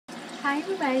Hi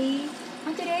everybody!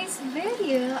 On today's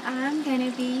video, I'm gonna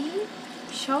be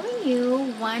showing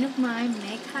you one of my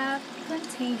makeup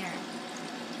container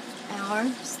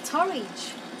or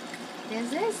storage.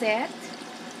 This is it.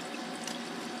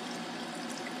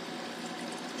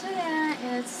 Ta-da!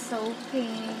 It's so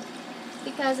pink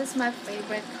because it's my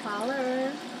favorite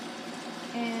color.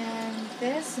 And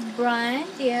this brand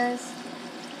is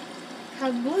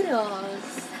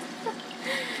Kabutos.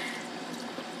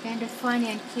 Kind of funny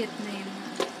and cute name.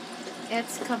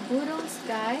 It's Kabutos,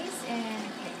 guys, and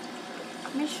okay,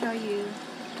 let me show you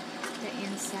the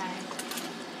inside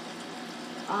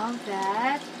of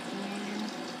that. And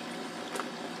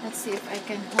let's see if I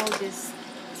can hold this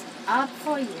up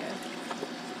for you.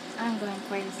 I'm going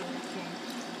crazy.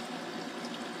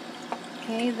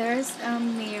 Okay, there's a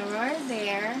mirror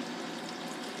there,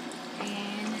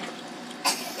 and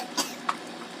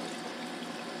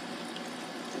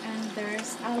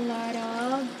there's a lot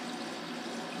of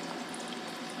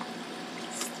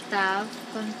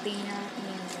stuff container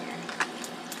in there.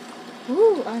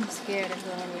 Ooh, I'm scared to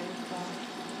go really far.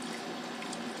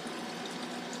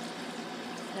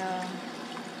 So,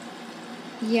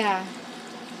 yeah,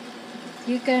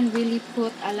 you can really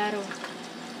put a lot of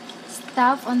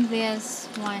stuff on this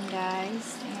one,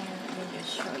 guys, and let me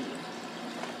just show you.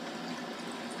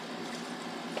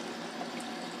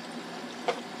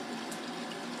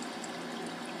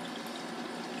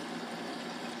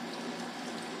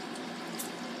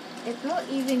 It will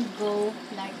even go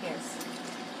like this.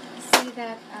 See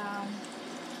that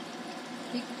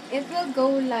it will go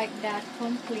like that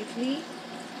completely,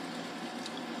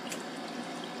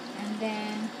 and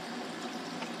then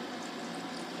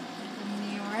the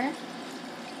mirror.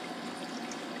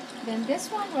 Then this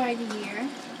one right here,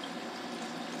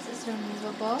 this is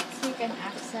removable, so you can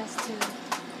access to the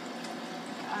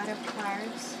other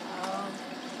parts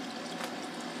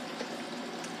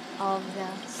of the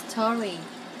storage.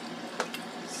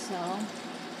 So,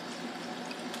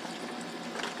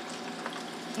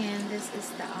 and this is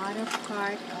the other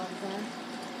part of the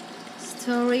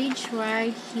storage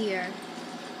right here.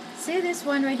 See this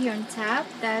one right here on top?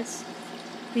 That's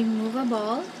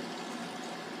removable,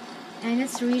 and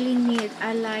it's really neat.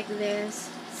 I like this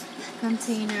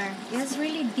container. It's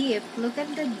really deep. Look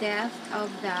at the depth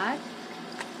of that,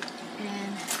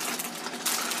 and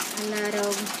a lot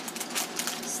of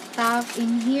stuff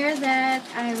in here that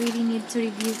I really need to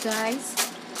review, guys,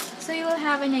 so you will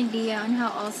have an idea on how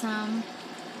awesome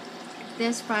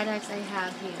these products I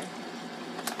have here.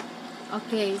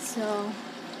 Okay, so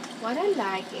what I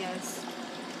like is,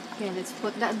 okay, let's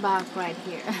put that back right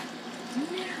here.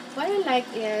 What I like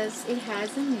is it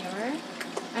has a mirror,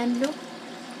 and look,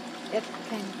 it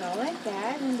can go like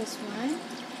that, and this one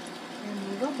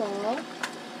removable,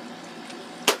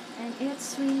 and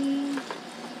it's really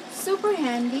super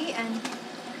handy, and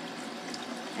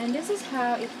this is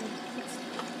how it looks.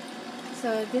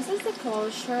 So this is the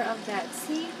closure of that,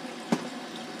 see,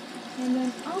 and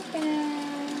then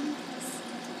opens.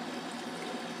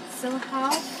 So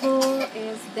how cool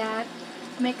is that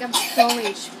makeup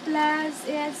storage? Plus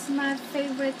it's my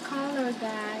favorite color,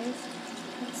 guys.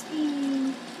 It's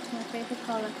pink, my favorite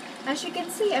color. As you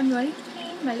can see, I'm wearing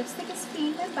pink. My lipstick is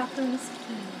pink, my background is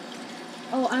pink.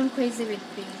 Oh, I'm crazy with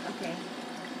pink. Okay.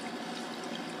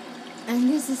 And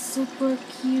this is super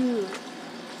cute.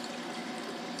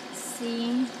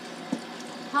 See?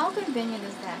 How convenient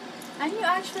is that? And you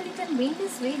actually can bring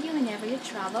this with you whenever you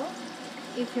travel.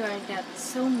 If you are that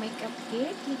so makeup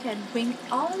geek, you can bring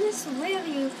all this with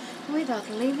you without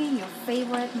leaving your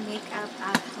favorite makeup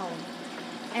at home.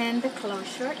 And the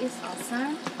closure is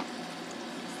awesome.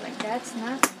 It's like that,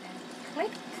 snap, and then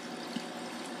click.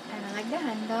 And I like the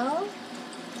handle.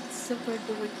 It's super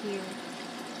duper cute.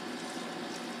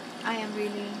 I am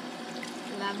really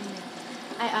loving it.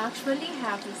 I actually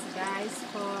have this, guys,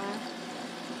 for,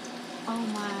 oh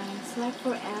my, it's like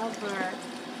forever.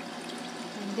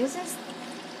 And this is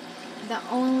the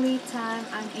only time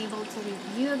I'm able to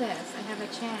review this. I have a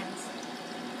chance.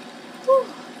 Whew.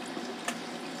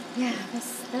 Yeah,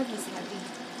 that was heavy.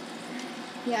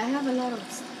 Yeah, I have a lot of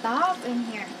stuff in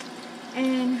here.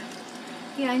 And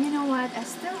yeah, and you know what? I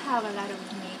still have a lot of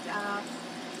makeup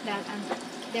that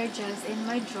they're just in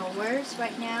my drawers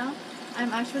right now.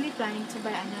 I'm actually planning to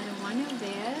buy another one of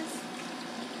this.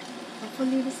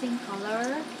 Hopefully the same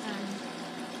color, and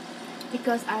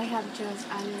because I have just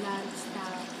a lot of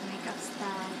stuff, makeup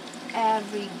stuff,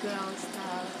 every girl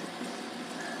stuff.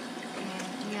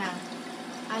 And yeah,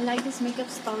 I like this makeup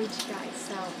storage, guys.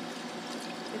 So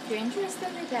if you're interested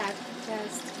in that,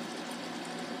 just,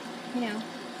 you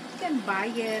can buy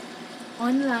it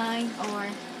online or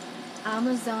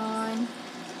Amazon.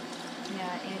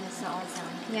 so awesome.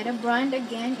 Yeah, the brand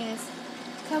again is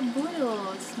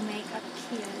Caboodle's Makeup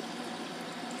Kit.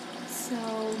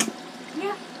 So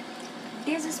yeah,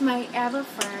 this is my ever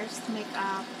first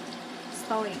makeup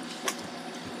storage,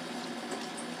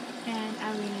 and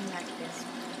I really like this.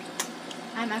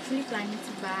 I'm actually planning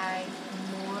to buy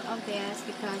more of this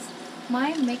because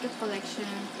my makeup collection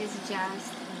is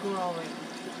just growing.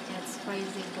 It's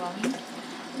crazy growing.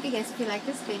 Okay guys, if you like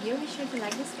this video, be sure to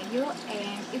like this video,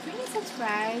 and if you're not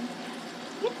subscribed,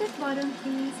 hit this button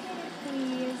please, hit it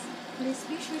please. Please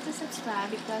be sure to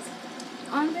subscribe because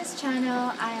on this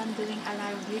channel I am doing a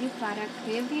lot of beauty product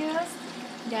reviews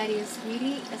that is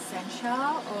really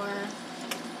essential, or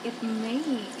it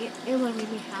will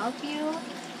really help you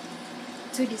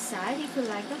to decide if you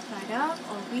like the product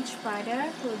or which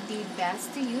product would be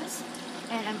best to use.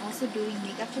 And I'm also doing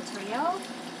makeup tutorial,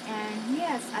 and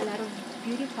yes, a lot of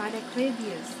beauty product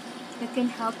reviews that can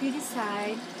help you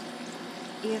decide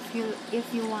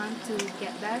if you want to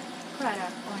get that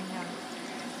product or not.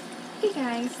 Okay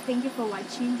guys, thank you for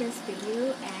watching this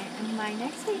video, and in my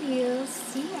next video,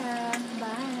 see ya.